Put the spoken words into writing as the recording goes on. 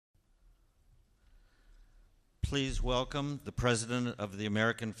please welcome the President of the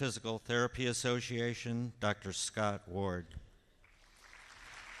American Physical Therapy Association, Dr. Scott Ward.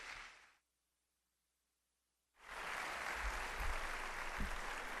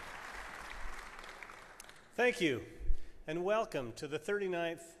 Thank you, and welcome to the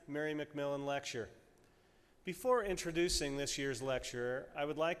 39th Mary McMillan Lecture. Before introducing this year's lecturer, I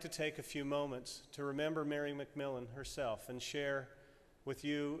would like to take a few moments to remember Mary McMillan herself and share with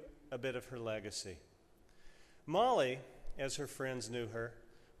you a bit of her legacy. Molly, as her friends knew her,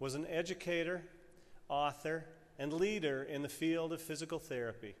 was an educator, author, and leader in the field of physical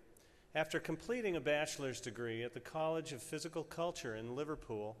therapy. After completing a bachelor's degree at the College of Physical Culture in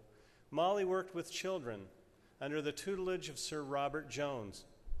Liverpool, Molly worked with children under the tutelage of Sir Robert Jones.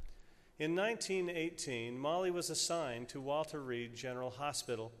 In 1918, Molly was assigned to Walter Reed General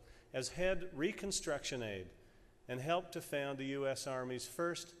Hospital as head reconstruction aide and helped to found the U.S. Army's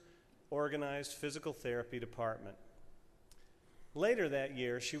first organized physical therapy department. Later that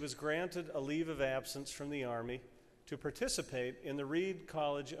year, she was granted a leave of absence from the Army to participate in the Reed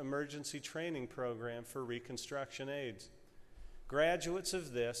College Emergency Training Program for Reconstruction Aides. Graduates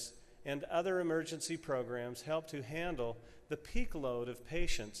of this and other emergency programs helped to handle the peak load of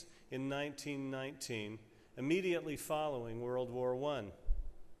patients in 1919, immediately following World War I.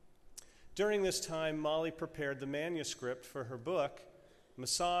 During this time, Molly prepared the manuscript for her book,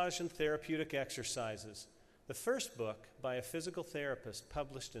 Massage and Therapeutic Exercises, the first book by a physical therapist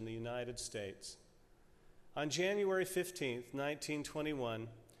published in the United States. On January 15, 1921,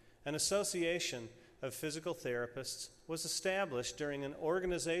 an association of physical therapists was established during an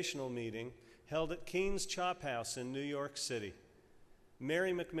organizational meeting held at Keene's Chop House in New York City.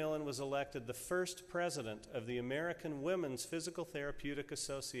 Mary McMillan was elected the first president of the American Women's Physical Therapeutic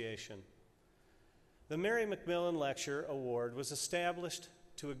Association. The Mary McMillan Lecture Award was established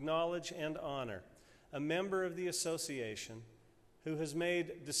to acknowledge and honor a member of the association who has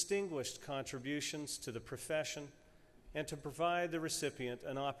made distinguished contributions to the profession and to provide the recipient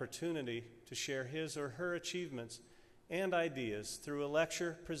an opportunity to share his or her achievements and ideas through a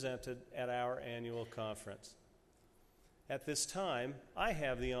lecture presented at our annual conference. At this time, I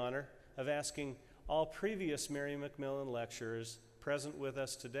have the honor of asking all previous Mary McMillan lecturers present with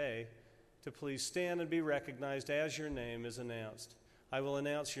us today to please stand and be recognized as your name is announced. I will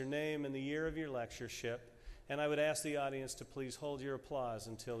announce your name and the year of your lectureship, and I would ask the audience to please hold your applause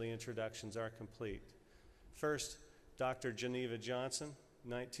until the introductions are complete. First, Dr. Geneva Johnson,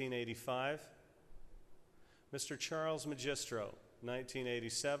 1985. Mr. Charles Magistro,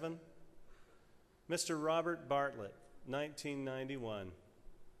 1987. Mr. Robert Bartlett, 1991.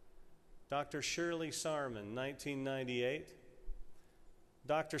 Dr. Shirley Sarman, 1998.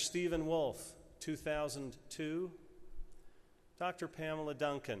 Dr. Stephen Wolfe, 2002. Dr. Pamela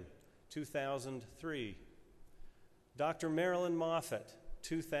Duncan, 2003. Dr. Marilyn Moffat,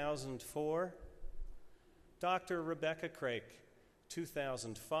 2004. Dr. Rebecca Crake,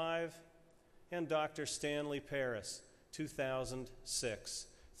 2005. And Dr. Stanley Paris, 2006.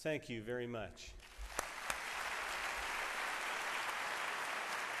 Thank you very much.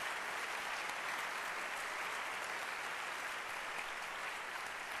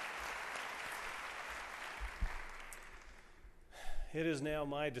 It is now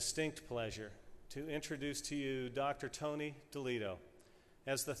my distinct pleasure to introduce to you Dr. Tony DeLito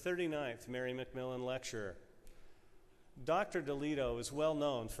as the 39th Mary McMillan Lecturer. Dr. DeLito is well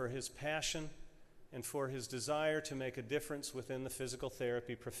known for his passion and for his desire to make a difference within the physical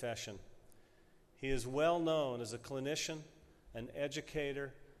therapy profession. He is well known as a clinician, an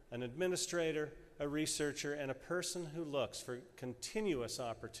educator, an administrator, a researcher, and a person who looks for continuous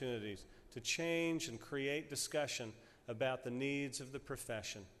opportunities to change and create discussion about the needs of the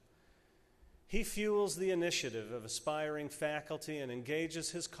profession. He fuels the initiative of aspiring faculty and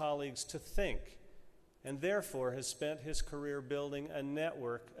engages his colleagues to think, and therefore has spent his career building a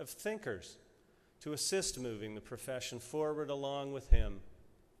network of thinkers to assist moving the profession forward along with him.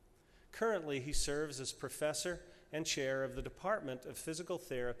 Currently, he serves as professor and chair of the Department of Physical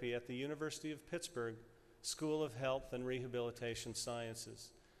Therapy at the University of Pittsburgh School of Health and Rehabilitation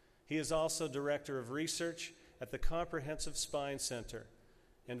Sciences. He is also director of research at the Comprehensive Spine Center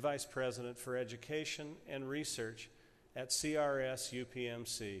and Vice President for Education and Research at CRS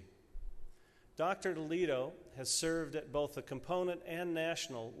UPMC. Dr. DeLito has served at both the component and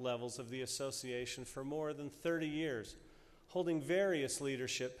national levels of the association for more than 30 years, holding various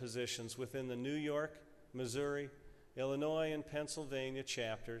leadership positions within the New York, Missouri, Illinois, and Pennsylvania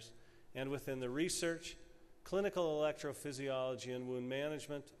chapters, and within the research, clinical electrophysiology and wound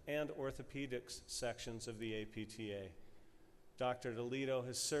management, and orthopedics sections of the APTA. Dr. DeLito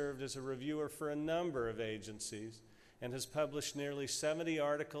has served as a reviewer for a number of agencies and has published nearly 70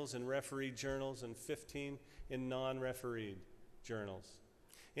 articles in refereed journals and 15 in non-refereed journals.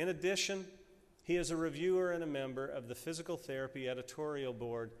 In addition, he is a reviewer and a member of the Physical Therapy Editorial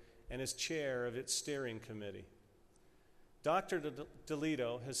Board and is chair of its steering committee. Dr.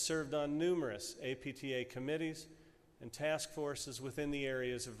 DeLito has served on numerous APTA committees and task forces within the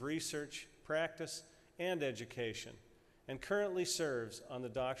areas of research, practice, and education, and currently serves on the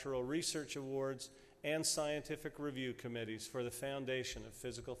Doctoral Research Awards and Scientific Review Committees for the Foundation of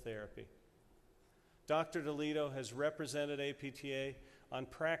Physical Therapy. Dr. DeLito has represented APTA on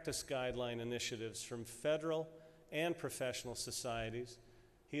practice guideline initiatives from federal and professional societies.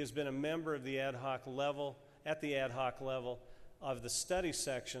 He has been a member of the ad hoc level of the study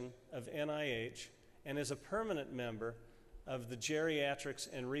section of NIH and is a permanent member of the Geriatrics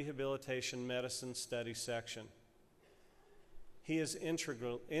and Rehabilitation Medicine Study section. He is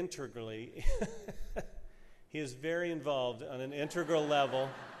integrally he is very involved on an integral level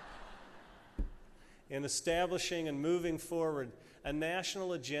in establishing and moving forward a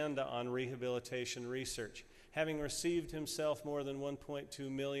national agenda on rehabilitation research, having received himself more than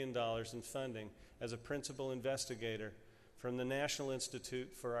 $1.2 million in funding as a principal investigator from the National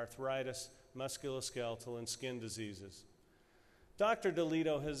Institute for Arthritis, Musculoskeletal, and Skin Diseases. Dr.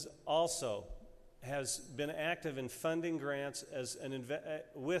 DeLito has been active in funding grants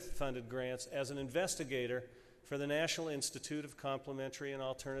with funded grants as an investigator for the National Institute of Complementary and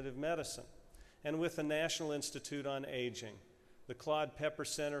Alternative Medicine and with the National Institute on Aging, the Claude Pepper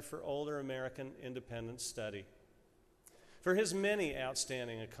Center for Older American Independent Study. For his many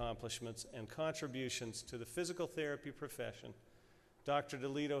outstanding accomplishments and contributions to the physical therapy profession, Dr.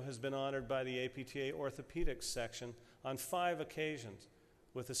 DeLito has been honored by the APTA Orthopedics section on 5 occasions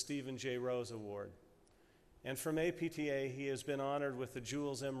with the Stephen J. Rose Award. And from APTA, he has been honored with the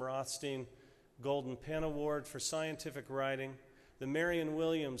Jules M. Rothstein Golden Pen Award for Scientific Writing, the Marion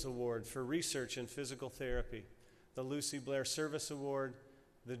Williams Award for Research in Physical Therapy, the Lucy Blair Service Award,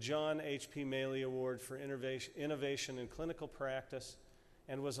 the John H.P. Maley Award for Innovation in Clinical Practice,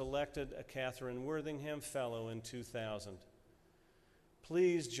 and was elected a Catherine Worthingham Fellow in 2000.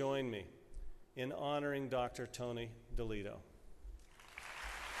 Please join me in honoring Dr. Tony DeLito.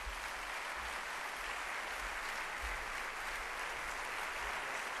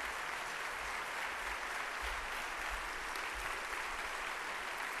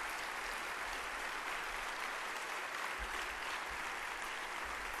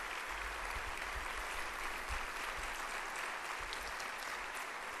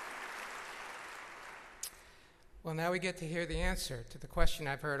 Well, now we get to hear the answer to the question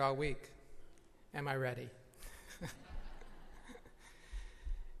I've heard all week. Am I ready?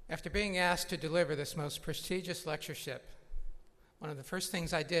 After being asked to deliver this most prestigious lectureship, one of the first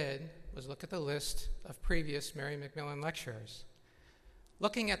things I did was look at the list of previous Mary McMillan lecturers.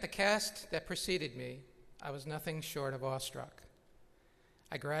 Looking at the cast that preceded me, I was nothing short of awestruck.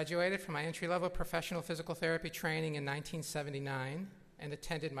 I graduated from my entry-level professional physical therapy training in 1979 and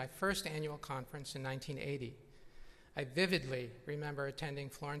attended my first annual conference in 1980. I vividly remember attending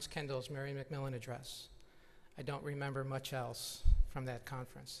Florence Kendall's Mary McMillan address. I don't remember much else from that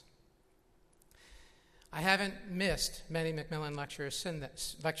conference. I haven't missed many McMillan lectures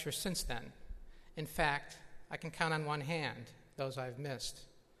since then. In fact, I can count on one hand those I've missed.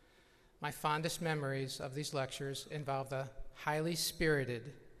 My fondest memories of these lectures involve the highly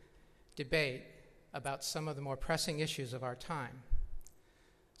spirited debate about some of the more pressing issues of our time.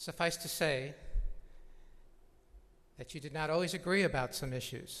 Suffice to say that you did not always agree about some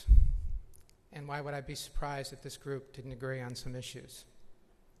issues. And why would I be surprised if this group didn't agree on some issues?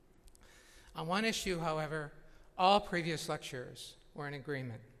 On one issue, however, all previous lecturers were in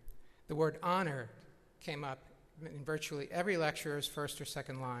agreement. The word honor came up in virtually every lecturer's first or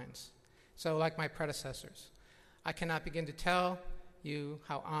second lines. So, like my predecessors, I cannot begin to tell you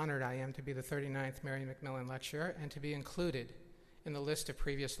how honored I am to be the 39th Mary McMillan Lecturer and to be included in the list of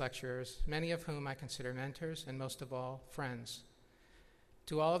previous lecturers, many of whom I consider mentors and most of all, friends.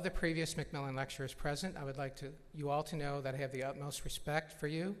 To all of the previous McMillan lecturers present, I would like you all to know that I have the utmost respect for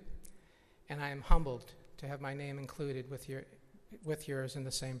you, and I am humbled to have my name included with yours in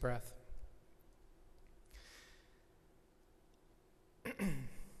the same breath.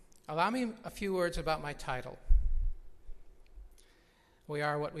 Allow me a few words about my title. We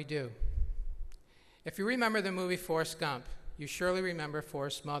are what we do. If you remember the movie Forrest Gump, you surely remember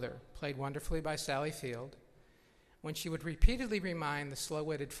Forrest's mother, played wonderfully by Sally Field, when she would repeatedly remind the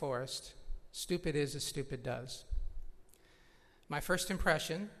slow-witted Forrest, "Stupid is as stupid does." My first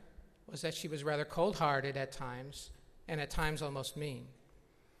impression was that she was rather cold-hearted at times and at times almost mean.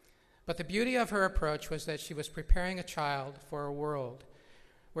 But the beauty of her approach was that she was preparing a child for a world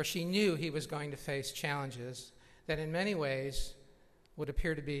where she knew he was going to face challenges that in many ways would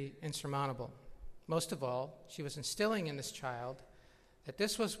appear to be insurmountable. Most of all, she was instilling in this child that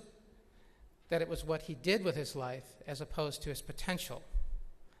it was what he did with his life as opposed to his potential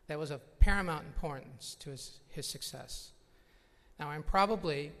that was of paramount importance to his success. Now, I'm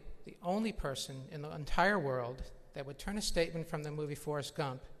probably the only person in the entire world that would turn a statement from the movie Forrest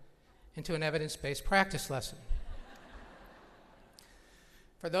Gump into an evidence-based practice lesson.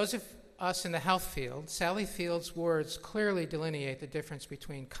 For those of us in the health field, Sally Field's words clearly delineate the difference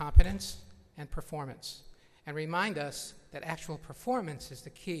between competence and performance and remind us that actual performance is the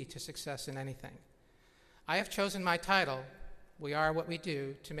key to success in anything. I have chosen my title, We Are What We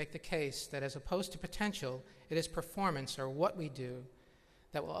Do, to make the case that as opposed to potential, it is performance, or what we do,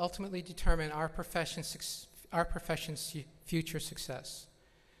 that will ultimately determine our profession's future success.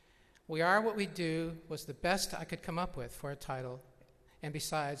 We Are What We Do was the best I could come up with for a title, and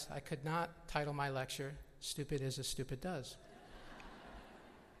besides, I could not title my lecture, Stupid Is as Stupid Does.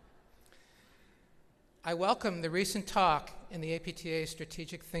 I welcome the recent talk in the APTA's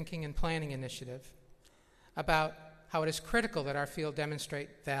Strategic Thinking and Planning Initiative about how it is critical that our field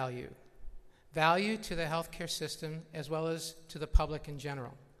demonstrate value to the healthcare system as well as to the public in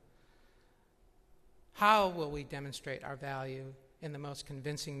general. How will we demonstrate our value in the most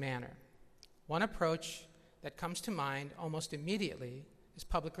convincing manner? One approach that comes to mind almost immediately is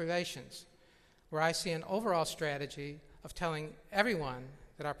public relations, where I see an overall strategy of telling everyone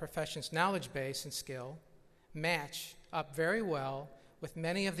that our profession's knowledge base and skill match up very well with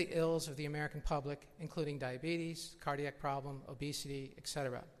many of the ills of the American public, including diabetes, cardiac problem, obesity,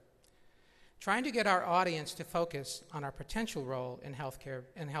 etc. Trying to get our audience to focus on our potential role in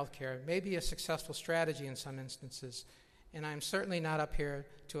healthcare may be a successful strategy in some instances, and I'm certainly not up here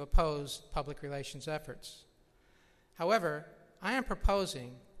to oppose public relations efforts. However, I am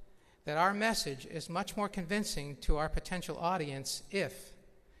proposing that our message is much more convincing to our potential audience if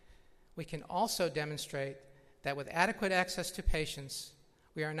we can also demonstrate that with adequate access to patients,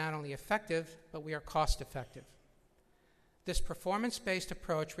 we are not only effective, but we are cost-effective. This performance-based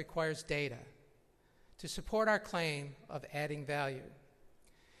approach requires data to support our claim of adding value.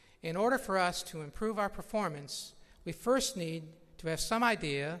 In order for us to improve our performance, we first need to have some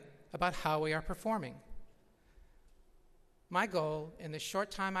idea about how we are performing. My goal in the short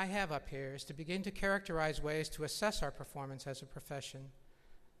time I have up here is to begin to characterize ways to assess our performance as a profession.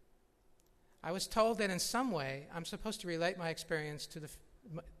 I was told that in some way I'm supposed to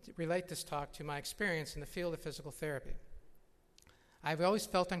relate this talk to my experience in the field of physical therapy. I've always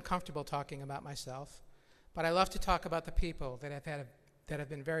felt uncomfortable talking about myself, but I love to talk about the people that have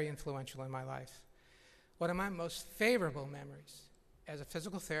been very influential in my life. One of my most favorable memories as a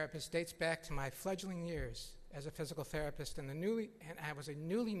physical therapist dates back to my fledgling years as a physical therapist, and I was a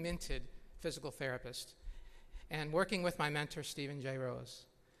newly minted physical therapist, and working with my mentor, Stephen J. Rose.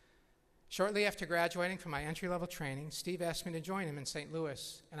 Shortly after graduating from my entry-level training, Steve asked me to join him in St.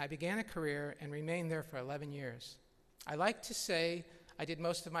 Louis, and I began a career and remained there for 11 years. I like to say I did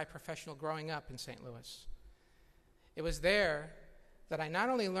most of my professional growing up in St. Louis. It was there that I not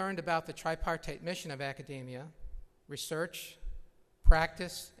only learned about the tripartite mission of academia, research,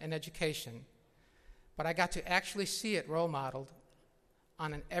 practice, and education, but I got to actually see it role modeled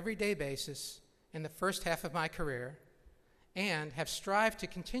on an everyday basis in the first half of my career, and have strived to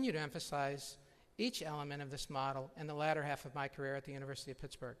continue to emphasize each element of this model in the latter half of my career at the University of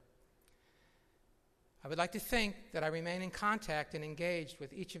Pittsburgh. I would like to think that I remain in contact and engaged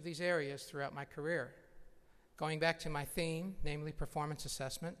with each of these areas throughout my career. Going back to my theme, namely performance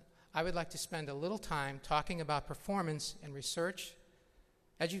assessment, I would like to spend a little time talking about performance in research,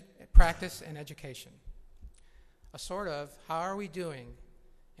 practice, and education. A sort of, how are we doing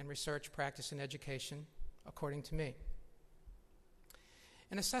in research, practice, and education, according to me?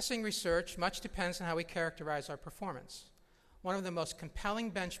 In assessing research, much depends on how we characterize our performance. One of the most compelling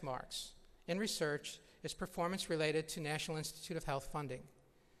benchmarks in research is performance related to National Institute of Health funding.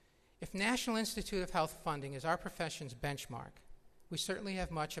 If National Institute of Health funding is our profession's benchmark, we certainly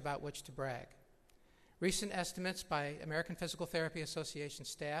have much about which to brag. Recent estimates by American Physical Therapy Association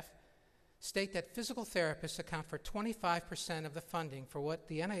staff state that physical therapists account for 25% of the funding for what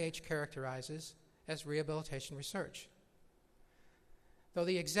the NIH characterizes as rehabilitation research. Though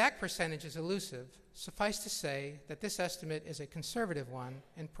the exact percentage is elusive, suffice to say that this estimate is a conservative one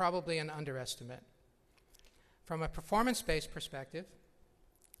and probably an underestimate. From a performance-based perspective,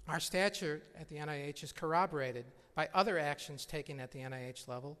 our stature at the NIH is corroborated by other actions taken at the NIH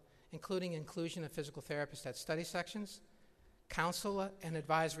level, including inclusion of physical therapists at study sections, council and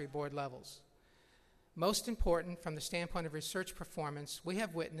advisory board levels. Most important, from the standpoint of research performance, we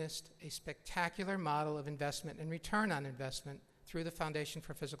have witnessed a spectacular model of investment and return on investment through the Foundation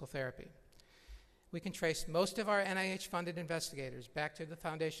for Physical Therapy. We can trace most of our NIH-funded investigators back to the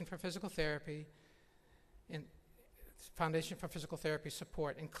Foundation for Physical Therapy and Foundation for Physical Therapy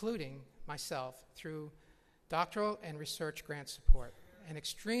support, including myself, through doctoral and research grant support. An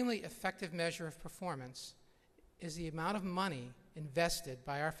extremely effective measure of performance is the amount of money invested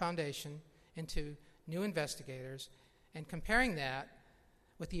by our foundation into new investigators, and comparing that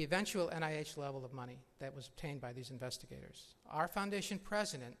with the eventual NIH level of money that was obtained by these investigators. Our foundation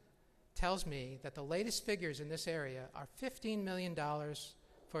president tells me that the latest figures in this area are $15 million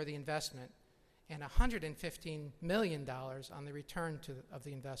for the investment and $115 million on the return of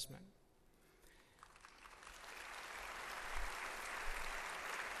the investment.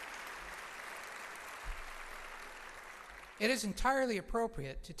 It is entirely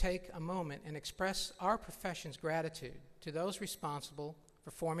appropriate to take a moment and express our profession's gratitude to those responsible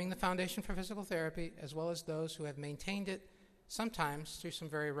for forming the Foundation for Physical Therapy, as well as those who have maintained it, sometimes through some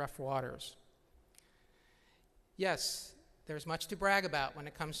very rough waters. Yes, there's much to brag about when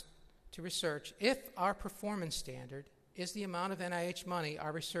it comes to research if our performance standard is the amount of NIH money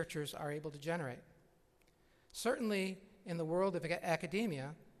our researchers are able to generate. Certainly, in the world of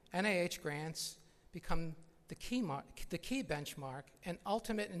academia, NIH grants become the key benchmark and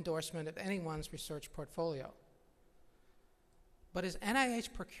ultimate endorsement of anyone's research portfolio. But is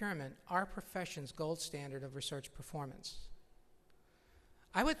NIH procurement our profession's gold standard of research performance?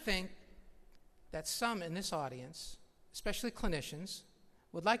 I would think that some in this audience, especially clinicians,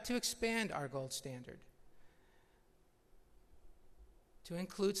 would like to expand our gold standard to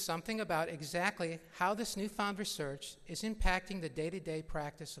include something about exactly how this newfound research is impacting the day-to-day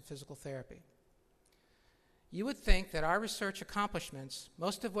practice of physical therapy. You would think that our research accomplishments,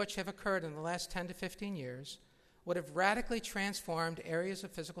 most of which have occurred in the last 10 to 15 years, would have radically transformed areas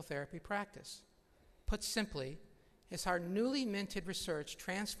of physical therapy practice. Put simply, has our newly minted research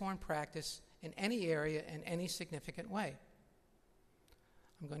transformed practice in any area in any significant way?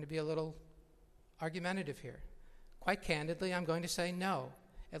 I'm going to be a little argumentative here. Quite candidly, I'm going to say no,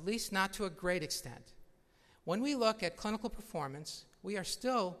 at least not to a great extent. When we look at clinical performance, we are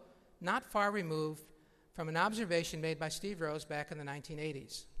still not far removed from an observation made by Steve Rose back in the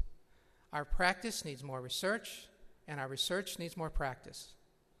 1980s. Our practice needs more research, and our research needs more practice.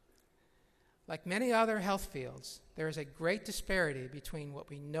 Like many other health fields, there is a great disparity between what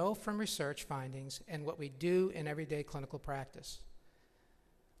we know from research findings and what we do in everyday clinical practice.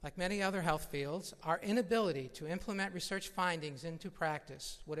 Like many other health fields, our inability to implement research findings into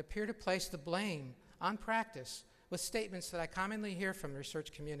practice would appear to place the blame on practice with statements that I commonly hear from the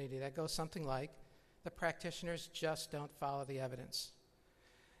research community that go something like, the practitioners just don't follow the evidence.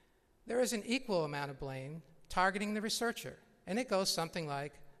 There is an equal amount of blame targeting the researcher, and it goes something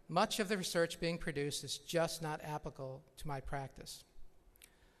like, much of the research being produced is just not applicable to my practice.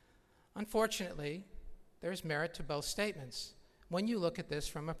 Unfortunately, there is merit to both statements when you look at this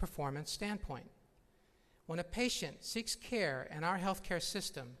from a performance standpoint. When a patient seeks care in our healthcare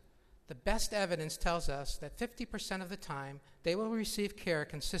system, the best evidence tells us that 50% of the time they will receive care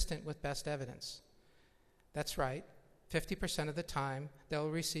consistent with best evidence. That's right, 50% of the time they'll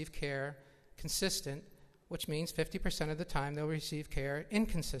receive care consistent, which means 50% of the time they'll receive care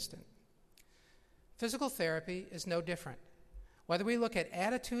inconsistent. Physical therapy is no different. Whether we look at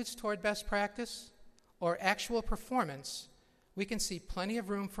attitudes toward best practice or actual performance, we can see plenty of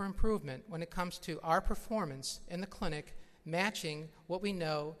room for improvement when it comes to our performance in the clinic matching what we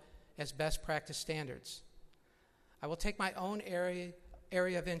know as best practice standards. I will take my own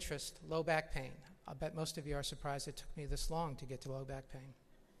area of interest, low back pain. I'll bet most of you are surprised it took me this long to get to low back pain.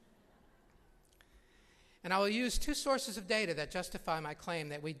 And I will use two sources of data that justify my claim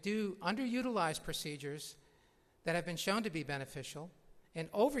that we do underutilize procedures that have been shown to be beneficial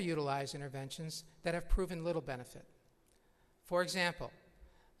and overutilize interventions that have proven little benefit. For example,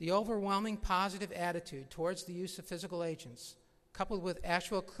 the overwhelming positive attitude towards the use of physical agents, coupled with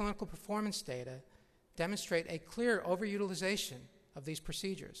actual clinical performance data, demonstrate a clear overutilization of these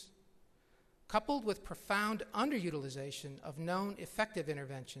procedures. Coupled with profound underutilization of known effective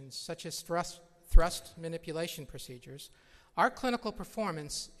interventions, such as thrust manipulation procedures, our clinical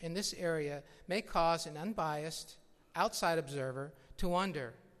performance in this area may cause an unbiased, outside observer to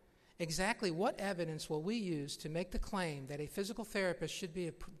wonder, exactly what evidence will we use to make the claim that a physical therapist should be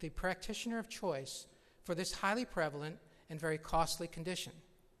the practitioner of choice for this highly prevalent and very costly condition?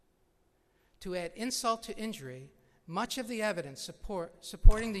 To add insult to injury, much of the evidence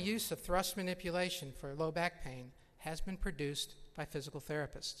supporting the use of thrust manipulation for low back pain has been produced by physical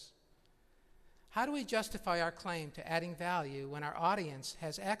therapists. How do we justify our claim to adding value when our audience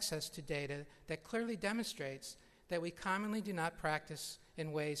has access to data that clearly demonstrates that we commonly do not practice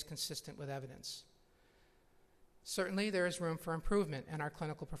in ways consistent with evidence? Certainly, there is room for improvement in our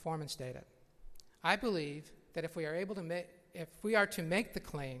clinical performance data. I believe that if we are to make the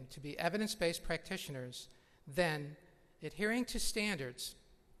claim to be evidence-based practitioners, then adhering to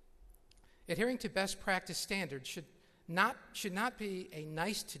best practice standards should not be a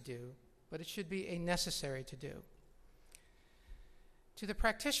nice to do, but it should be a necessary to do. To the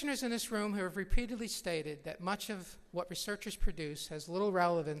practitioners in this room who have repeatedly stated that much of what researchers produce has little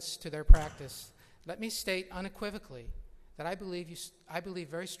relevance to their practice, let me state unequivocally that I believe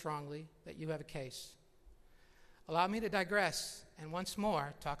very strongly that you have a case. Allow me to digress and once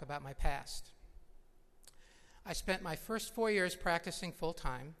more talk about my past. I spent my first 4 years practicing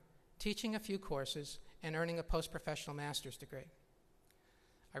full-time, teaching a few courses, and earning a post-professional master's degree.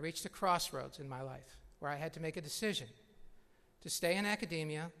 I reached a crossroads in my life where I had to make a decision to stay in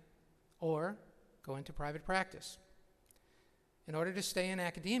academia or go into private practice. In order to stay in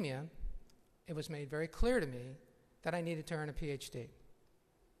academia, it was made very clear to me that I needed to earn a PhD.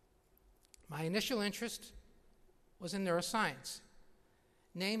 My initial interest was in neuroscience,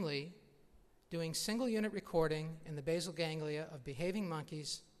 namely doing single-unit recording in the basal ganglia of behaving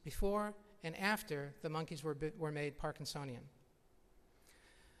monkeys before and after the monkeys were made Parkinsonian.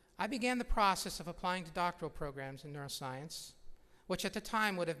 I began the process of applying to doctoral programs in neuroscience, which at the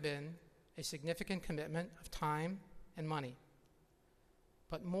time would have been a significant commitment of time and money.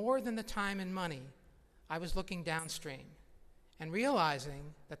 But more than the time and money, I was looking downstream and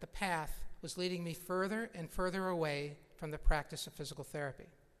realizing that the path was leading me further and further away from the practice of physical therapy.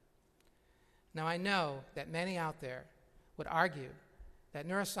 Now, I know that many out there would argue that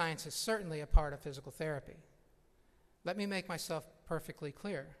neuroscience is certainly a part of physical therapy. Let me make myself perfectly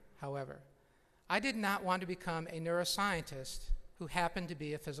clear, however. I did not want to become a neuroscientist who happened to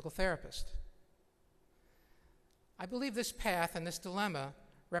be a physical therapist. I believe this path and this dilemma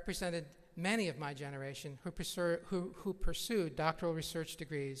represented many of my generation who pursued doctoral research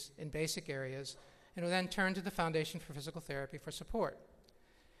degrees in basic areas and who then turned to the Foundation for Physical Therapy for support.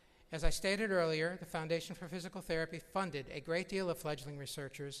 As I stated earlier, the Foundation for Physical Therapy funded a great deal of fledgling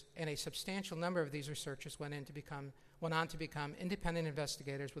researchers, and a substantial number of these researchers went on to become independent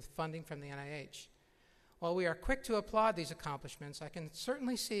investigators with funding from the NIH. While we are quick to applaud these accomplishments, I can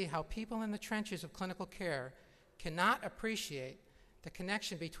certainly see how people in the trenches of clinical care cannot appreciate the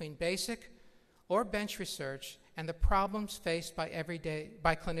connection between basic or bench research and the problems faced by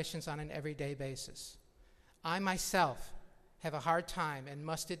clinicians on an everyday basis. I myself have a hard time and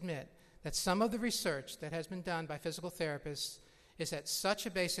must admit that some of the research that has been done by physical therapists is at such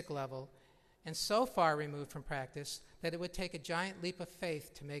a basic level and so far removed from practice that it would take a giant leap of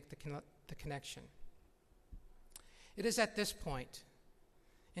faith to make the connection. It is at this point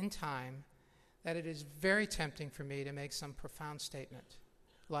in time that it is very tempting for me to make some profound statement,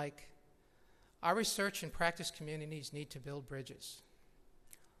 like, our research and practice communities need to build bridges.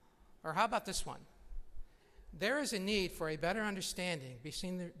 Or how about this one? There is a need for a better understanding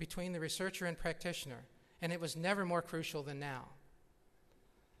between the researcher and practitioner, and it was never more crucial than now.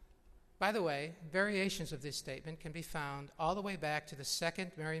 By the way, variations of this statement can be found all the way back to the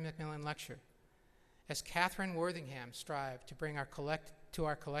second Mary McMillan Lecture, as Catherine Worthingham strived to bring to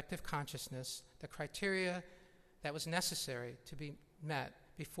our collective consciousness the criteria that was necessary to be met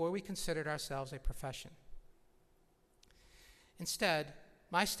before we considered ourselves a profession. Instead,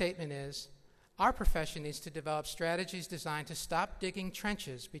 my statement is, our profession needs to develop strategies designed to stop digging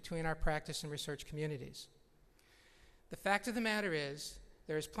trenches between our practice and research communities. The fact of the matter is,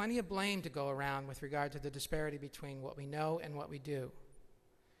 there is plenty of blame to go around with regard to the disparity between what we know and what we do.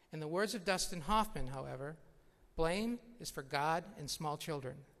 In the words of Dustin Hoffman, however, blame is for God and small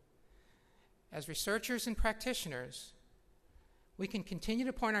children. As researchers and practitioners, we can continue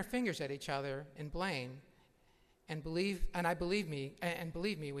to point our fingers at each other and blame, and believe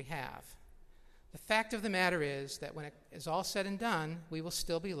me, we have. The fact of the matter is that when it is all said and done, we will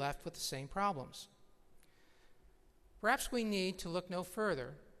still be left with the same problems. Perhaps we need to look no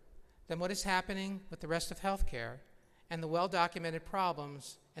further than what is happening with the rest of healthcare and the well-documented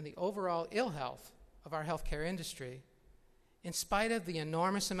problems and the overall ill health of our healthcare industry, in spite of the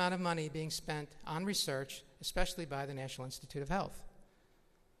enormous amount of money being spent on research, especially by the National Institute of Health.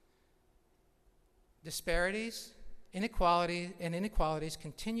 Disparities, inequalities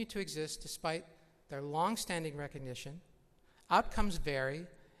continue to exist despite their long-standing recognition. Outcomes vary,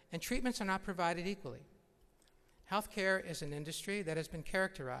 and treatments are not provided equally. Healthcare is an industry that has been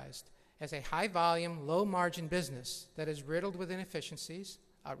characterized as a high-volume, low-margin business that is riddled with inefficiencies,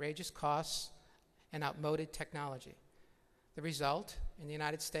 outrageous costs, and outmoded technology. The result, in the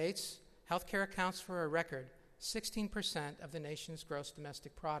United States, healthcare accounts for a record 16% of the nation's gross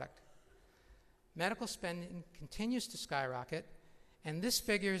domestic product. Medical spending continues to skyrocket, and this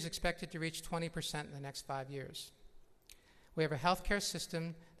figure is expected to reach 20% in the next 5 years. We have a healthcare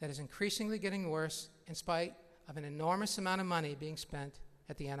system that is increasingly getting worse in spite of an enormous amount of money being spent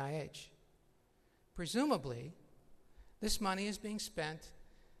at the NIH. Presumably, this money is being spent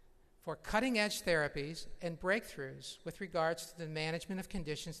for cutting-edge therapies and breakthroughs with regards to the management of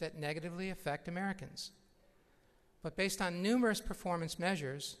conditions that negatively affect Americans. But based on numerous performance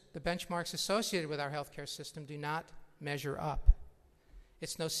measures, the benchmarks associated with our healthcare system do not measure up.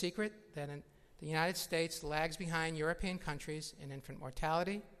 It's no secret that the United States lags behind European countries in infant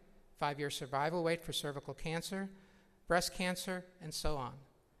mortality, 5-year survival rate for cervical cancer, breast cancer, and so on.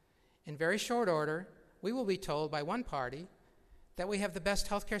 In very short order, we will be told by one party that we have the best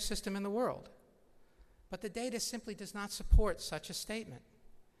healthcare system in the world. But the data simply does not support such a statement.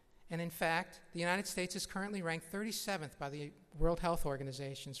 And in fact, the United States is currently ranked 37th by the World Health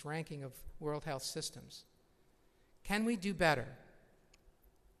Organization's ranking of world health systems. Can we do better?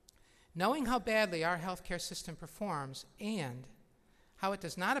 Knowing how badly our healthcare system performs and how it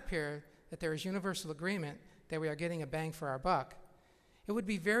does not appear that there is universal agreement that we are getting a bang for our buck, it would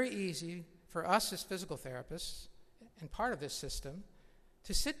be very easy for us as physical therapists and part of this system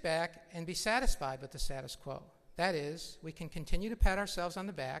to sit back and be satisfied with the status quo. That is, we can continue to pat ourselves on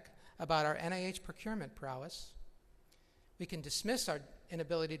the back about our NIH procurement prowess. We can dismiss our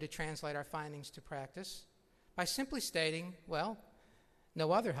inability to translate our findings to practice by simply stating, well,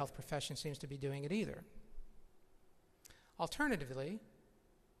 no other health profession seems to be doing it either. Alternatively,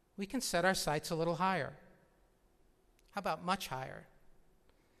 we can set our sights a little higher. How about much higher?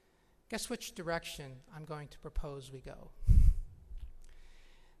 Guess which direction I'm going to propose we go.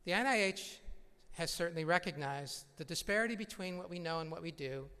 The NIH has certainly recognized the disparity between what we know and what we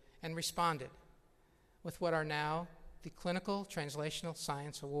do and responded with what are now the Clinical Translational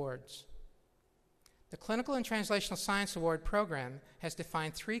Science Awards. The Clinical and Translational Science Award program has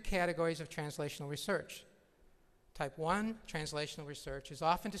defined 3 categories of translational research. Type 1 translational research is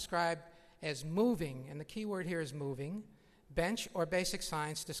often described as moving, and the key word here is moving, bench or basic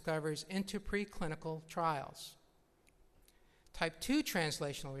science discoveries into preclinical trials. Type 2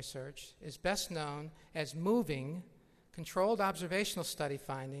 translational research is best known as moving controlled observational study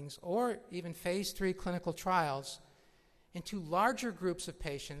findings or even phase 3 clinical trials into larger groups of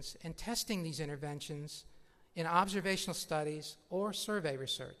patients and testing these interventions in observational studies or survey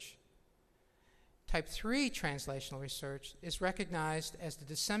research. Type 3 translational research is recognized as the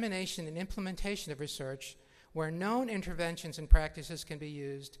dissemination and implementation of research where known interventions and practices can be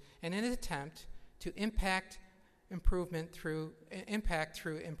used in an attempt to impact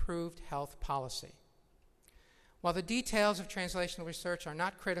through improved health policy. While the details of translational research are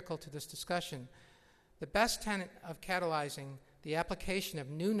not critical to this discussion, the best tenet of catalyzing the application of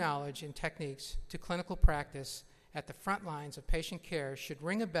new knowledge and techniques to clinical practice at the front lines of patient care should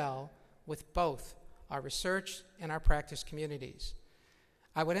ring a bell with both our research and our practice communities.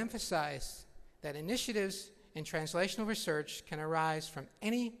 I would emphasize that initiatives in translational research can arise from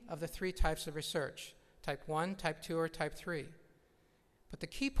any of the 3 types of research, type 1, type 2, or type 3. But the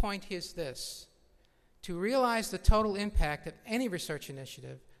key point is this: to realize the total impact of any research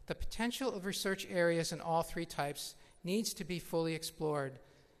initiative, the potential of research areas in all 3 types needs to be fully explored.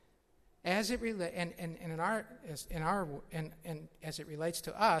 As it relates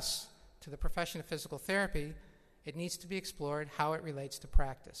to us, to the profession of physical therapy, it needs to be explored how it relates to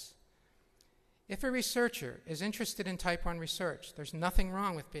practice. If a researcher is interested in type 1 research, there's nothing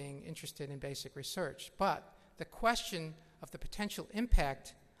wrong with being interested in basic research, but the question of the potential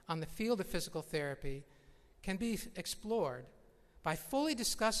impact on the field of physical therapy can be explored by fully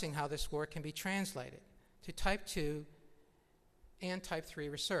discussing how this work can be translated to type 2 and type 3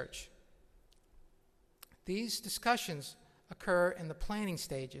 research. These discussions occur in the planning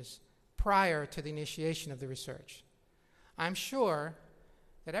stages prior to the initiation of the research. I'm sure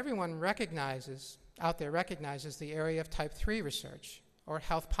that everyone out there recognizes the area of type 3 research or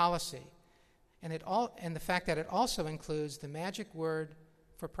health policy, and the fact that it also includes the magic word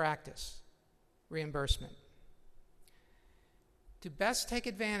for practice, reimbursement. To best take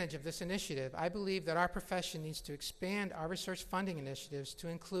advantage of this initiative, I believe that our profession needs to expand our research funding initiatives to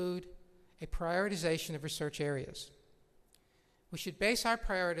include a prioritization of research areas. We should base our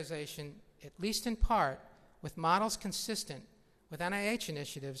prioritization, at least in part, with models consistent with NIH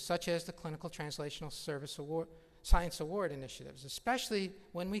initiatives such as the Clinical Translational Science Award initiatives, especially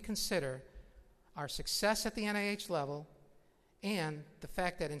when we consider our success at the NIH level and the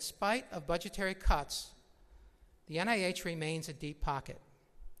fact that in spite of budgetary cuts, the NIH remains a deep pocket.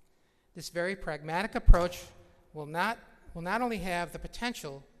 This very pragmatic approach will not only have the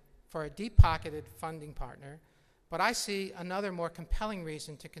potential for a deep-pocketed funding partner, but I see another more compelling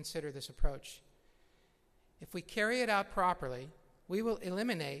reason to consider this approach. If we carry it out properly, we will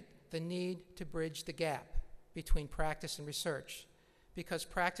eliminate the need to bridge the gap between practice and research, because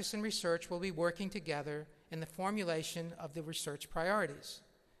practice and research will be working together in the formulation of the research priorities.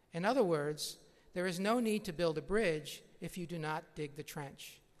 In other words, there is no need to build a bridge if you do not dig the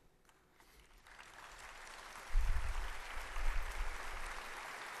trench.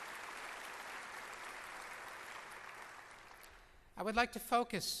 I would like to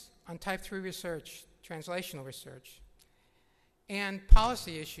focus on type 3 research, translational research, and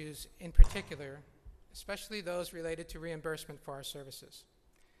policy issues in particular, especially those related to reimbursement for our services.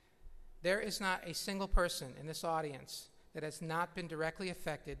 There is not a single person in this audience that has not been directly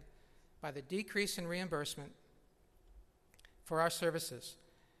affected by the decrease in reimbursement for our services.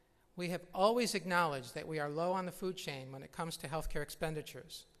 We have always acknowledged that we are low on the food chain when it comes to healthcare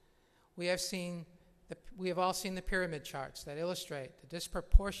expenditures. We have all seen the pyramid charts that illustrate the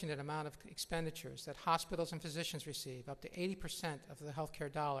disproportionate amount of expenditures that hospitals and physicians receive, up to 80% of the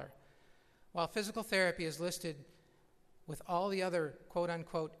healthcare dollar, while physical therapy is listed with all the other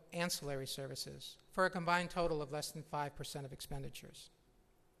quote-unquote ancillary services for a combined total of less than 5% of expenditures.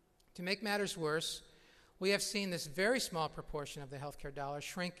 To make matters worse, we have seen this very small proportion of the healthcare dollar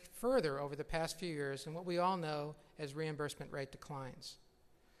shrink further over the past few years in what we all know as reimbursement rate declines.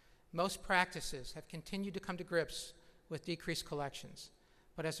 Most practices have continued to come to grips with decreased collections,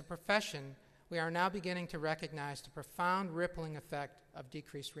 but as a profession, we are now beginning to recognize the profound rippling effect of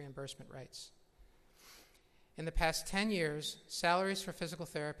decreased reimbursement rates. In the past 10 years, salaries for physical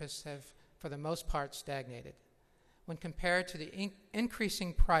therapists have, for the most part, stagnated. When compared to the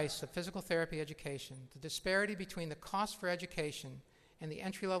increasing price of physical therapy education, the disparity between the cost for education and the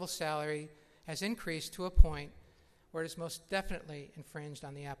entry-level salary has increased to a point where it is most definitely infringed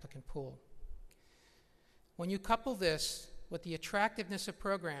on the applicant pool. When you couple this with the attractiveness of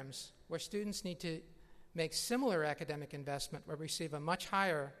programs where students need to make similar academic investment but receive a much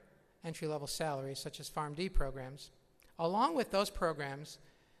higher entry-level salary, such as PharmD programs, along with those programs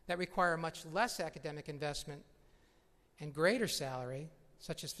that require much less academic investment and greater salary,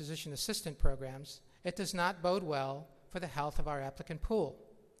 such as physician assistant programs, it does not bode well for the health of our applicant pool.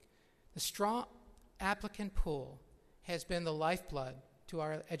 The strong applicant pool has been the lifeblood to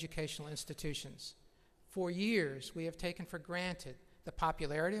our educational institutions. For years, we have taken for granted the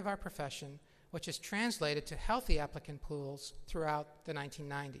popularity of our profession, which has translated to healthy applicant pools throughout the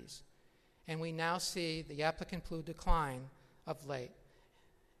 1990s. And we now see the applicant pool decline of late.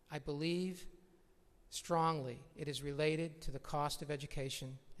 I believe strongly it is related to the cost of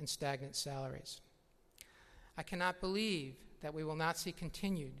education and stagnant salaries. I cannot believe that we will not see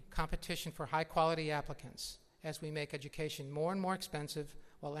continued competition for high-quality applicants as we make education more and more expensive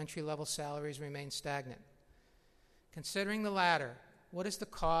while entry-level salaries remain stagnant. Considering the latter, what is the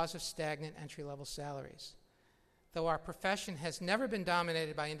cause of stagnant entry-level salaries? Though our profession has never been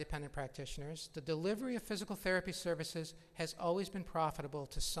dominated by independent practitioners, the delivery of physical therapy services has always been profitable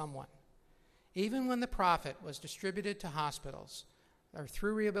to someone. Even when the profit was distributed to hospitals or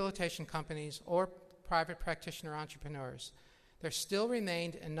through rehabilitation companies or private practitioner entrepreneurs, there still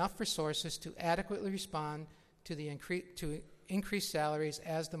remained enough resources to adequately respond to the increased salaries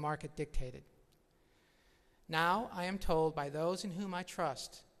as the market dictated. Now I am told by those in whom I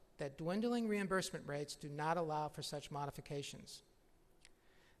trust that dwindling reimbursement rates do not allow for such modifications.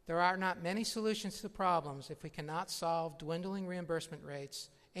 There are not many solutions to the problems if we cannot solve dwindling reimbursement rates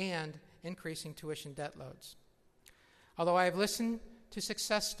and increasing tuition debt loads. Although I have listened to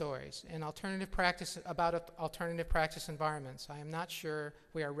success stories in alternative practice environments, I am not sure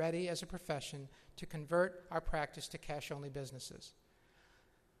we are ready as a profession to convert our practice to cash-only businesses.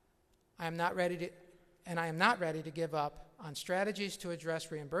 I am not ready to give up on strategies to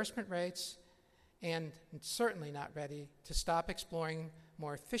address reimbursement rates, and certainly not ready to stop exploring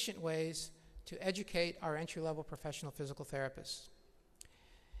more efficient ways to educate our entry-level professional physical therapists.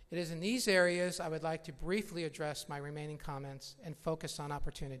 It is in these areas I would like to briefly address my remaining comments and focus on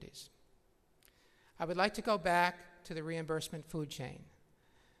opportunities. I would like to go back to the reimbursement food chain.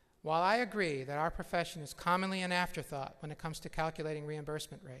 While I agree that our profession is commonly an afterthought when it comes to calculating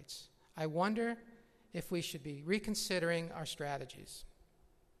reimbursement rates, I wonder if we should be reconsidering our strategies.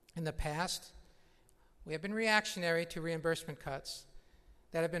 In the past, we have been reactionary to reimbursement cuts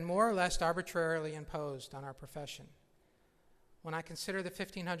that have been more or less arbitrarily imposed on our profession. When I consider the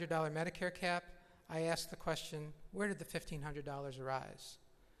 $1,500 Medicare cap, I ask the question, where did the $1,500 arise?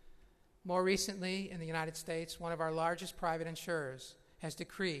 More recently, in the United States, one of our largest private insurers has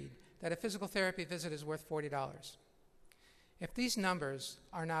decreed that a physical therapy visit is worth $40. If these numbers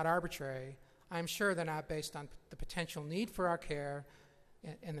are not arbitrary, I'm sure they're not based on the potential need for our care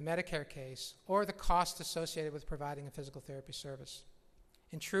in the Medicare case or the cost associated with providing a physical therapy service.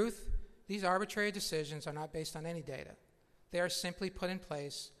 In truth, these arbitrary decisions are not based on any data. They are simply put in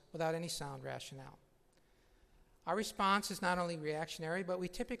place without any sound rationale. Our response is not only reactionary, but we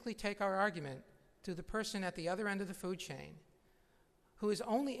typically take our argument to the person at the other end of the food chain who is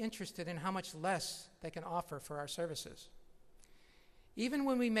only interested in how much less they can offer for our services. Even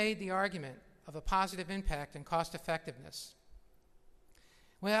when we made the argument of a positive impact and cost effectiveness,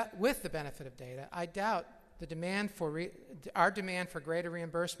 with the benefit of data, I doubt our demand for greater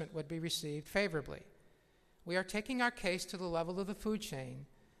reimbursement would be received favorably. We are taking our case to the level of the food chain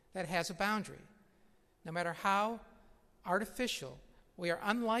that has a boundary. No matter how artificial, we are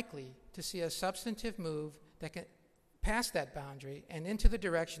unlikely to see a substantive move that can pass that boundary and into the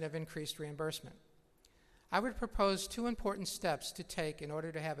direction of increased reimbursement. I would propose two important steps to take in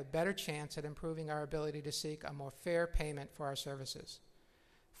order to have a better chance at improving our ability to seek a more fair payment for our services.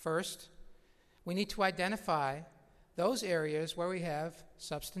 First, we need to identify those areas where we have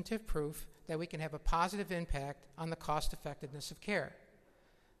substantive proof that we can have a positive impact on the cost effectiveness of care.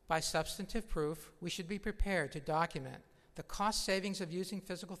 By substantive proof, we should be prepared to document the cost savings of using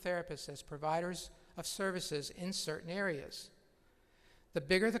physical therapists as providers of services in certain areas. The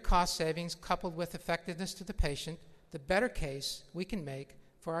bigger the cost savings coupled with effectiveness to the patient, the better case we can make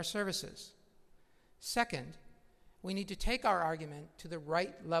for our services. Second, we need to take our argument to the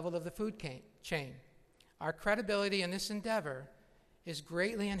right level of the food chain. Our credibility in this endeavor is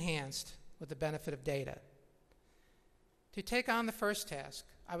greatly enhanced with the benefit of data. To take on the first task,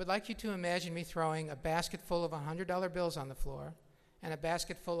 I would like you to imagine me throwing a basket full of $100 bills on the floor and a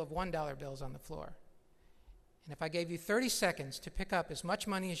basket full of $1 bills on the floor. And if I gave you 30 seconds to pick up as much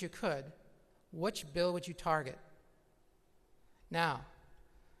money as you could, which bill would you target? Now,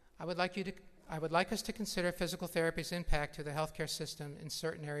 I would like us to consider physical therapy's impact to the healthcare system in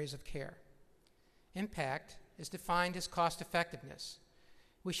certain areas of care. Impact is defined as cost effectiveness.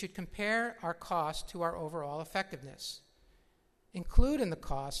 We should compare our cost to our overall effectiveness. Include in the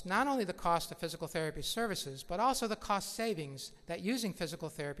cost not only the cost of physical therapy services, but also the cost savings that using physical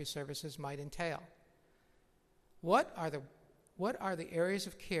therapy services might entail. What are the areas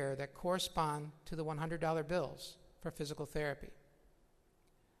of care that correspond to the $100 bills for physical therapy?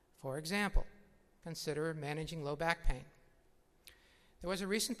 For example, consider managing low back pain. There was a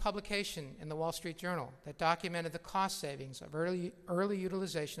recent publication in the Wall Street Journal that documented the cost savings of early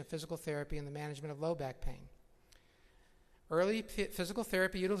utilization of physical therapy in the management of low back pain. Early physical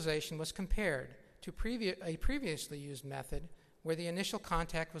therapy utilization was compared to a previously used method where the initial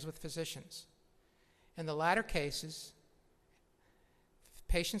contact was with physicians. In the latter cases,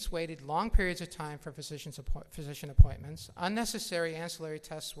 patients waited long periods of time for physician appointments, unnecessary ancillary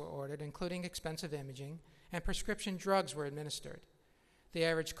tests were ordered, including expensive imaging, and prescription drugs were administered. The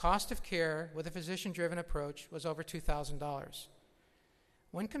average cost of care with a physician-driven approach was over $2,000.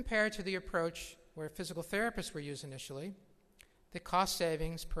 When compared to the approach where physical therapists were used initially, the cost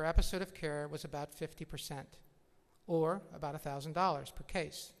savings per episode of care was about 50%, or about $1,000 per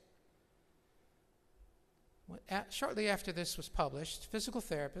case. Shortly after this was published, physical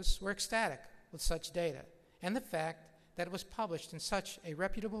therapists were ecstatic with such data and the fact that it was published in such a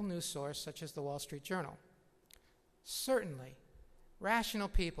reputable news source such as the Wall Street Journal. Certainly, rational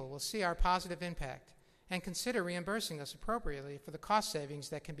people will see our positive impact and consider reimbursing us appropriately for the cost savings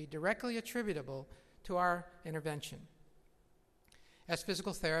that can be directly attributable to our intervention. As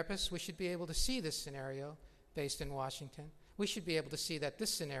physical therapists, we should be able to see this scenario based in Washington. We should be able to see that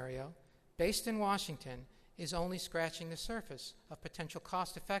this scenario, based in Washington, is only scratching the surface of potential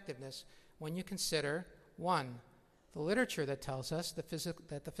cost effectiveness when you consider, 1, the literature that tells us that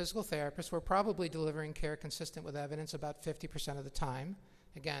the physical therapists were probably delivering care consistent with evidence about 50% of the time.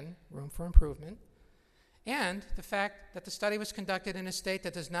 Again, room for improvement. And the fact that the study was conducted in a state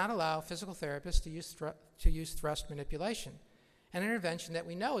that does not allow physical therapists to use thrust manipulation, an intervention that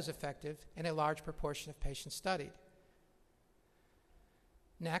we know is effective in a large proportion of patients studied.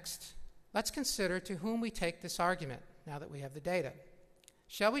 Next, let's consider to whom we take this argument now that we have the data.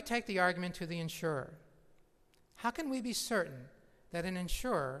 Shall we take the argument to the insurer? How can we be certain that an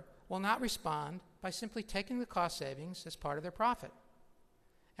insurer will not respond by simply taking the cost savings as part of their profit?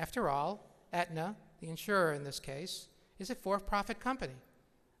 After all, Aetna, the insurer in this case, is a for-profit company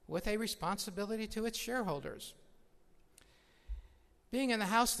with a responsibility to its shareholders. Being in the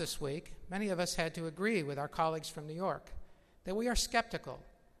House this week, many of us had to agree with our colleagues from New York that we are skeptical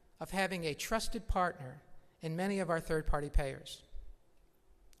of having a trusted partner in many of our third-party payers.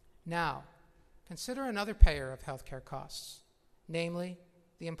 Now, consider another payer of healthcare costs, namely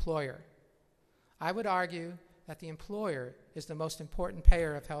the employer. I would argue that the employer is the most important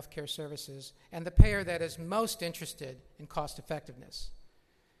payer of healthcare services and the payer that is most interested in cost effectiveness.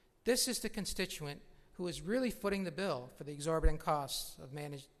 This is the constituent who is really footing the bill for the exorbitant costs of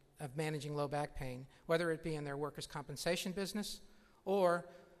managing low back pain, whether it be in their workers' compensation business or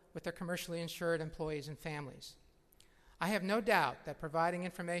with their commercially insured employees and families. I have no doubt that providing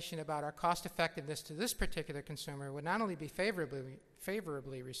information about our cost effectiveness to this particular consumer would not only be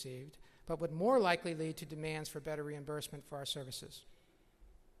favorably received, but would more likely lead to demands for better reimbursement for our services.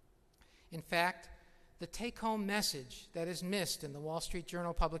 In fact, the take-home message that is missed in the Wall Street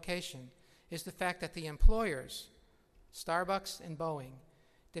Journal publication is the fact that the employers, Starbucks and Boeing,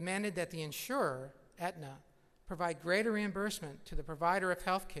 demanded that the insurer, Aetna, provide greater reimbursement to the provider of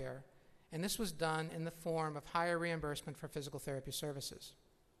health care, and this was done in the form of higher reimbursement for physical therapy services.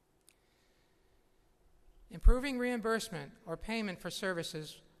 Improving reimbursement or payment for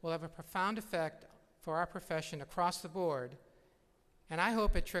services will have a profound effect for our profession across the board, and I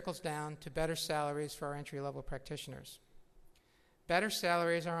hope it trickles down to better salaries for our entry-level practitioners. Better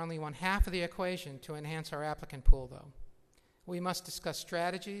salaries are only one half of the equation to enhance our applicant pool, though. We must discuss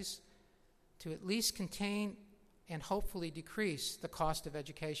strategies to at least contain and hopefully decrease the cost of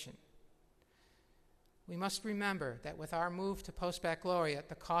education. We must remember that with our move to post-baccalaureate,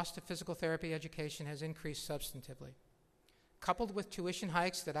 the cost of physical therapy education has increased substantively. Coupled with tuition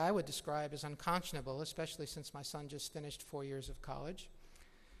hikes that I would describe as unconscionable, especially since my son just finished 4 years of college,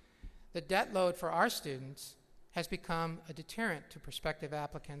 the debt load for our students has become a deterrent to prospective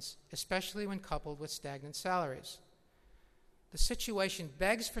applicants, especially when coupled with stagnant salaries. The situation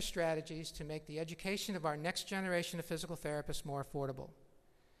begs for strategies to make the education of our next generation of physical therapists more affordable.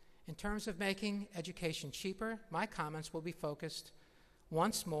 In terms of making education cheaper, my comments will be focused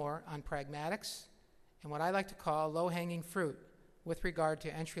once more on pragmatics and what I like to call low-hanging fruit with regard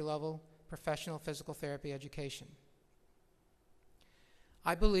to entry-level professional physical therapy education.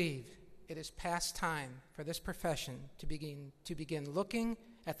 I believe it is past time for this profession to begin looking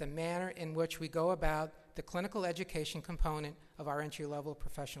at the manner in which we go about the clinical education component of our entry-level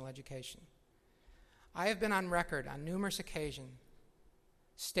professional education. I have been on record on numerous occasions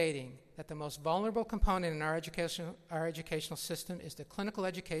stating that the most vulnerable component in our educational system is the clinical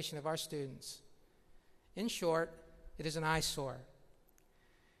education of our students. In short, it is an eyesore.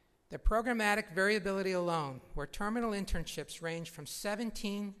 The programmatic variability alone, where terminal internships range from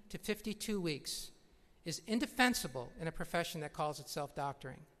 17 to 52 weeks, is indefensible in a profession that calls itself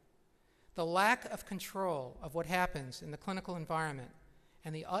doctoring. The lack of control of what happens in the clinical environment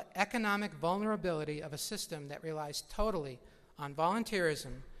and the economic vulnerability of a system that relies totally on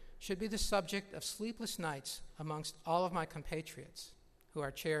volunteerism should be the subject of sleepless nights amongst all of my compatriots who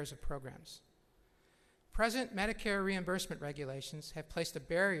are chairs of programs. Present Medicare reimbursement regulations have placed a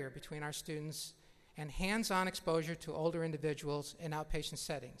barrier between our students and hands-on exposure to older individuals in outpatient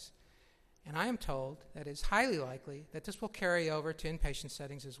settings, and I am told that it is highly likely that this will carry over to inpatient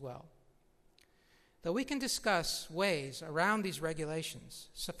settings as well. Though we can discuss ways around these regulations,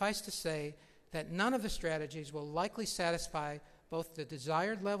 suffice to say that none of the strategies will likely satisfy both the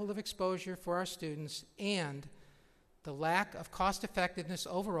desired level of exposure for our students and the lack of cost effectiveness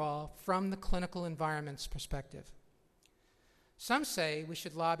overall from the clinical environment's perspective. Some say we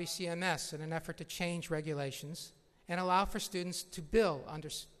should lobby CMS in an effort to change regulations and allow for students to bill under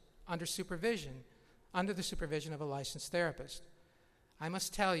the supervision of a licensed therapist. I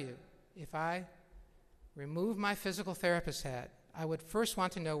must tell you, if I remove my physical therapist hat, I would first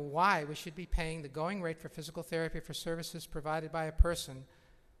want to know why we should be paying the going rate for physical therapy for services provided by a person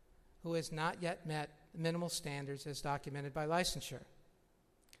who has not yet met minimal standards as documented by licensure.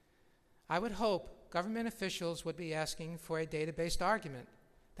 I would hope government officials would be asking for a data-based argument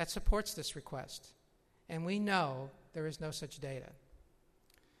that supports this request, and we know there is no such data.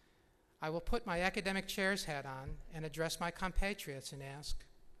 I will put my academic chair's hat on and address my compatriots and ask,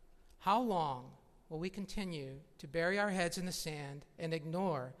 how long will we continue to bury our heads in the sand and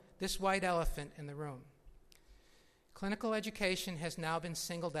ignore this white elephant in the room? Clinical education has now been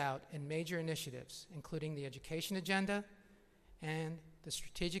singled out in major initiatives, including the education agenda and the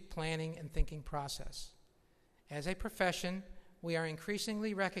strategic planning and thinking process. As a profession, we are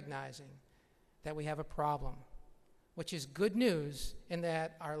increasingly recognizing that we have a problem, which is good news in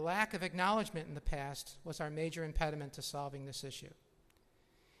that our lack of acknowledgement in the past was our major impediment to solving this issue.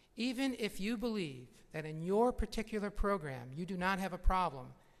 Even if you believe that in your particular program you do not have a problem,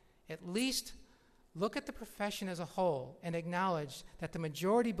 at least look at the profession as a whole and acknowledge that the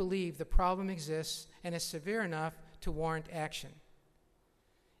majority believe the problem exists and is severe enough to warrant action.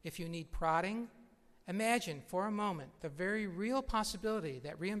 If you need prodding, imagine for a moment the very real possibility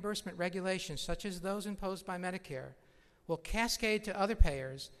that reimbursement regulations such as those imposed by Medicare will cascade to other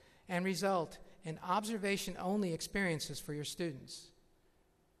payers and result in observation-only experiences for your students.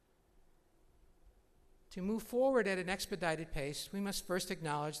 To move forward at an expedited pace, we must first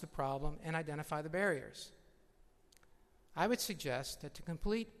acknowledge the problem and identify the barriers. I would suggest that to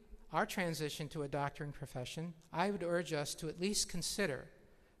complete our transition to a doctoring profession, I would urge us to at least consider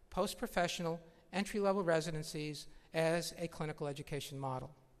post-professional entry-level residencies as a clinical education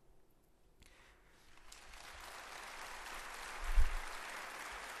model.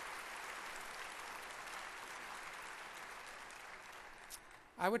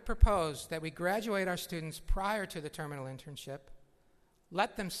 I would propose that we graduate our students prior to the terminal internship,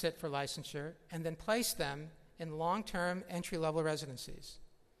 let them sit for licensure, and then place them in long-term entry-level residencies.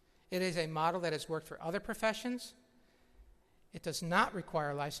 It is a model that has worked for other professions. It does not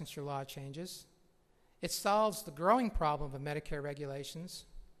require licensure law changes. It solves the growing problem of Medicare regulations.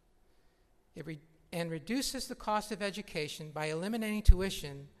 And reduces the cost of education by eliminating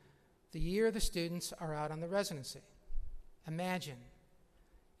tuition the year the students are out on the residency. Imagine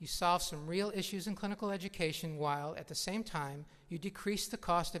you solve some real issues in clinical education while, at the same time, you decrease the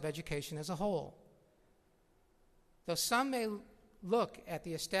cost of education as a whole. Though some may look at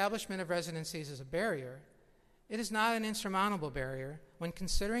the establishment of residencies as a barrier, it is not an insurmountable barrier when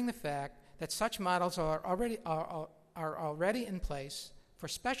considering the fact that such models are already in place for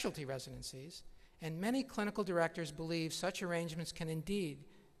specialty residencies, and many clinical directors believe such arrangements can indeed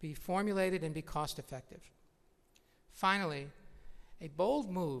be formulated and be cost-effective. Finally, a bold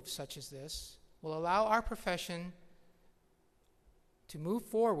move such as this will allow our profession to move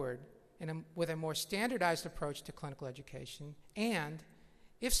forward with a more standardized approach to clinical education, and,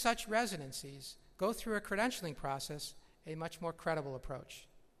 if such residencies go through a credentialing process, a much more credible approach.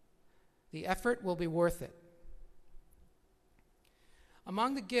 The effort will be worth it.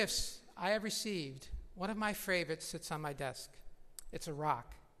 Among the gifts I have received, one of my favorites sits on my desk. It's a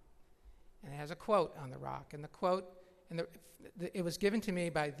rock, and it has a quote on the rock, and the quote it was given to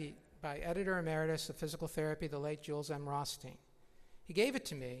me by editor emeritus of physical therapy, the late Jules M. Rothstein. He gave it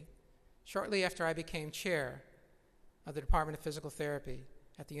to me shortly after I became chair of the Department of Physical Therapy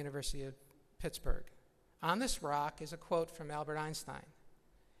at the University of Pittsburgh. On this rock is a quote from Albert Einstein: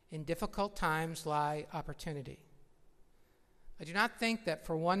 "In difficult times lie opportunity." I do not think that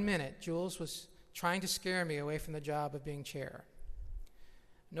for 1 minute Jules was trying to scare me away from the job of being chair.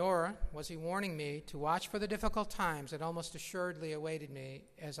 Nor was he warning me to watch for the difficult times that almost assuredly awaited me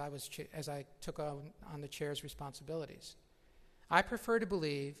as I took on the chair's responsibilities. I prefer to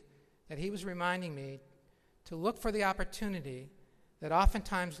believe that he was reminding me to look for the opportunity that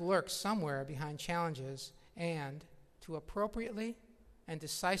oftentimes lurks somewhere behind challenges and to appropriately and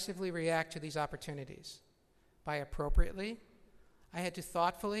decisively react to these opportunities. By appropriately, I had to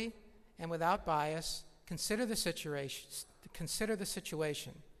thoughtfully and without bias consider the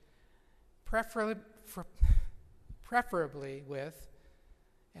situation, preferably with,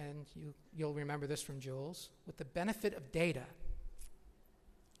 and you'll remember this from Jules, with the benefit of data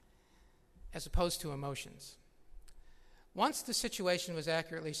as opposed to emotions. Once the situation was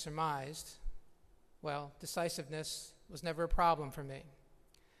accurately surmised, well, decisiveness was never a problem for me.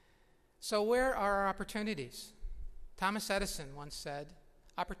 So where are our opportunities? Thomas Edison once said,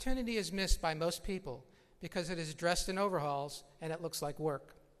 "Opportunity is missed by most people because it is dressed in overalls and it looks like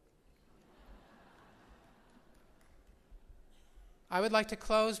work." I would like to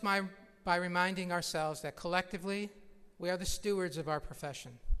close by reminding ourselves that collectively we are the stewards of our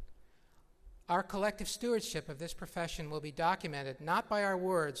profession. Our collective stewardship of this profession will be documented not by our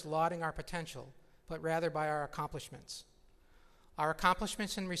words lauding our potential, but rather by our accomplishments. Our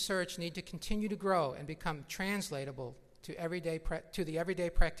accomplishments in research need to continue to grow and become translatable to the everyday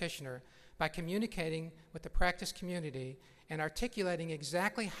practitioner by communicating with the practice community and articulating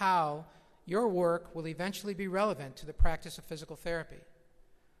exactly how your work will eventually be relevant to the practice of physical therapy.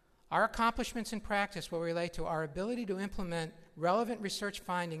 Our accomplishments in practice will relate to our ability to implement relevant research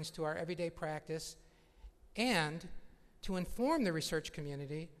findings to our everyday practice and to inform the research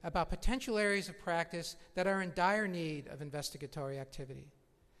community about potential areas of practice that are in dire need of investigatory activity.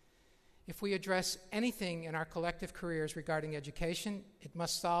 If we address anything in our collective careers regarding education, it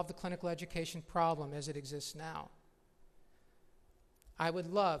must solve the clinical education problem as it exists now. I would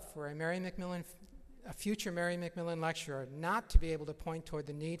love for a Mary McMillan a future Mary McMillan Lecturer not to be able to point toward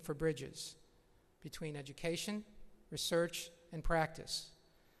the need for bridges between education, research, and practice.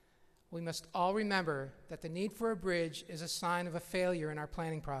 We must all remember that the need for a bridge is a sign of a failure in our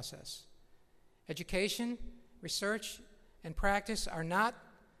planning process. Education, research, and practice are not,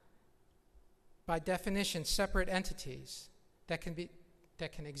 by definition, separate entities that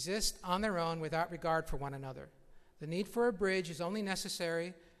can exist on their own without regard for one another. The need for a bridge is only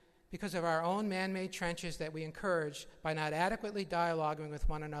necessary because of our own man-made trenches that we encourage by not adequately dialoguing with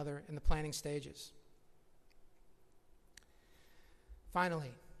one another in the planning stages.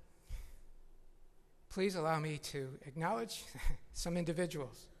 Finally, please allow me to acknowledge some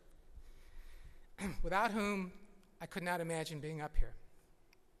individuals without whom I could not imagine being up here.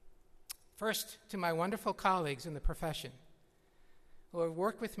 First, to my wonderful colleagues in the profession who have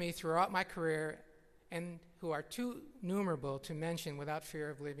worked with me throughout my career and who are too numerable to mention without fear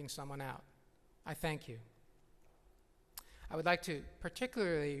of leaving someone out. I thank you. I would like to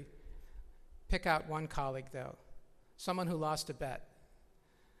particularly pick out one colleague, though, someone who lost a bet.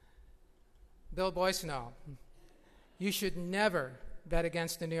 Bill Boysenall, you should never bet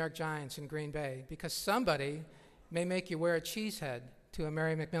against the New York Giants in Green Bay because somebody may make you wear a cheese head to a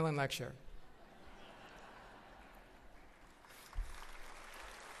Mary McMillan lecture.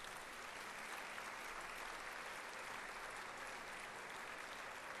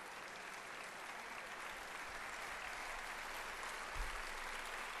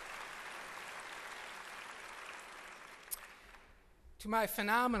 To my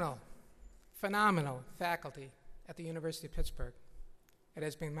phenomenal faculty at the University of Pittsburgh, it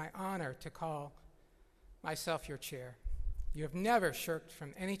has been my honor to call myself your chair. You have never shirked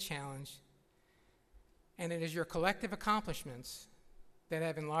from any challenge, and it is your collective accomplishments that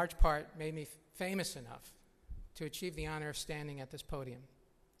have in large part made me famous enough to achieve the honor of standing at this podium.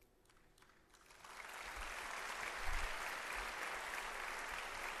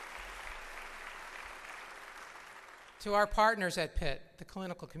 To our partners at Pitt, the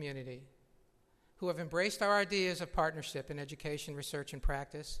clinical community, who have embraced our ideas of partnership in education, research, and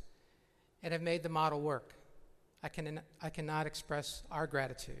practice, and have made the model work, I cannot express our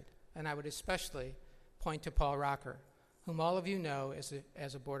gratitude. And I would especially point to Paul Rocker, whom all of you know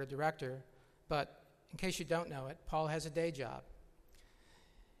as a board of director, but in case you don't know it, Paul has a day job.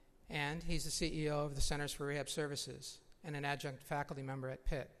 And he's the CEO of the Centers for Rehab Services and an adjunct faculty member at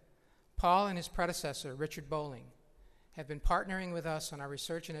Pitt. Paul and his predecessor, Richard Bowling, have been partnering with us on our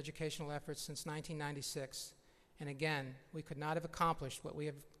research and educational efforts since 1996. And again, we could not have accomplished what we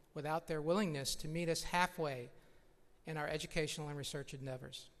have without their willingness to meet us halfway in our educational and research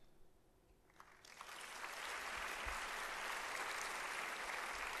endeavors.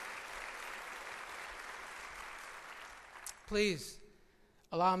 Please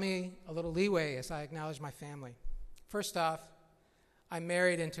allow me a little leeway as I acknowledge my family. First off, I'm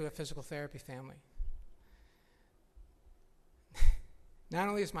married into a physical therapy family. Not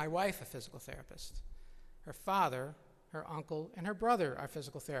only is my wife a physical therapist, her father, her uncle, and her brother are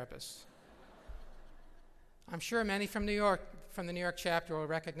physical therapists. I'm sure many from the New York chapter will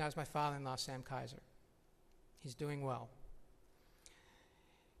recognize my father-in-law, Sam Kaiser. He's doing well.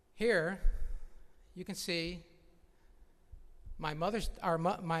 Here, you can see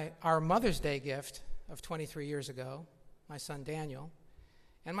our Mother's Day gift of 23 years ago, my son Daniel,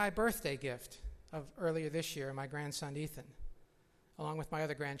 and my birthday gift of earlier this year, my grandson Ethan, along with my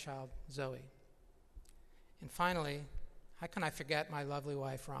other grandchild, Zoe. And finally, how can I forget my lovely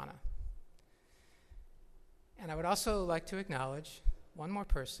wife, Rana? And I would also like to acknowledge one more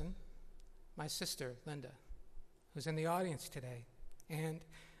person, my sister, Linda, who's in the audience today, and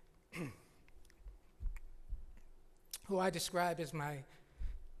who I describe as my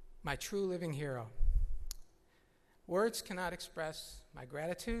true living hero. Words cannot express my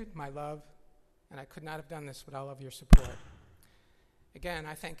gratitude, my love, and I could not have done this without all of your support. Again,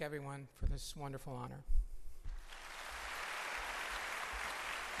 I thank everyone for this wonderful honor.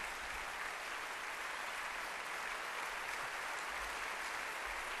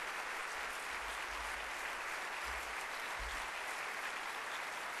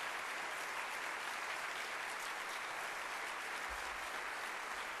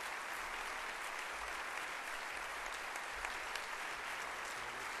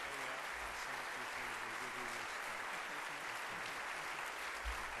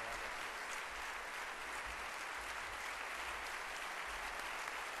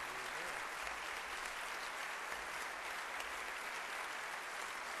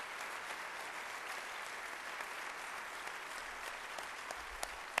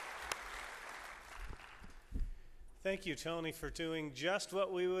 Thank you, Tony, for doing just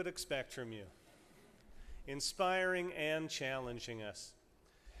what we would expect from you. inspiring and challenging us.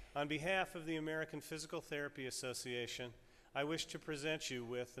 On behalf of the American Physical Therapy Association, I wish to present you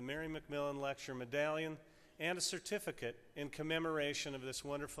with the Mary McMillan Lecture Medallion and a certificate in commemoration of this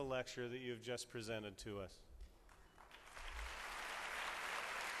wonderful lecture that you have just presented to us.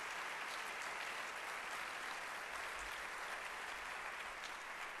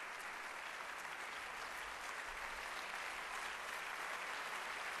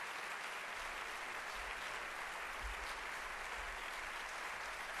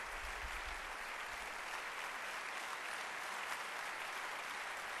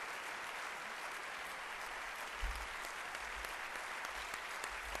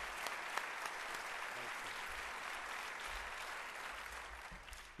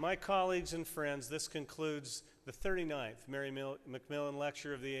 My colleagues and friends, this concludes the 39th Mary McMillan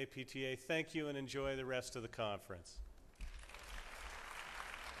Lecture of the APTA. Thank you and enjoy the rest of the conference.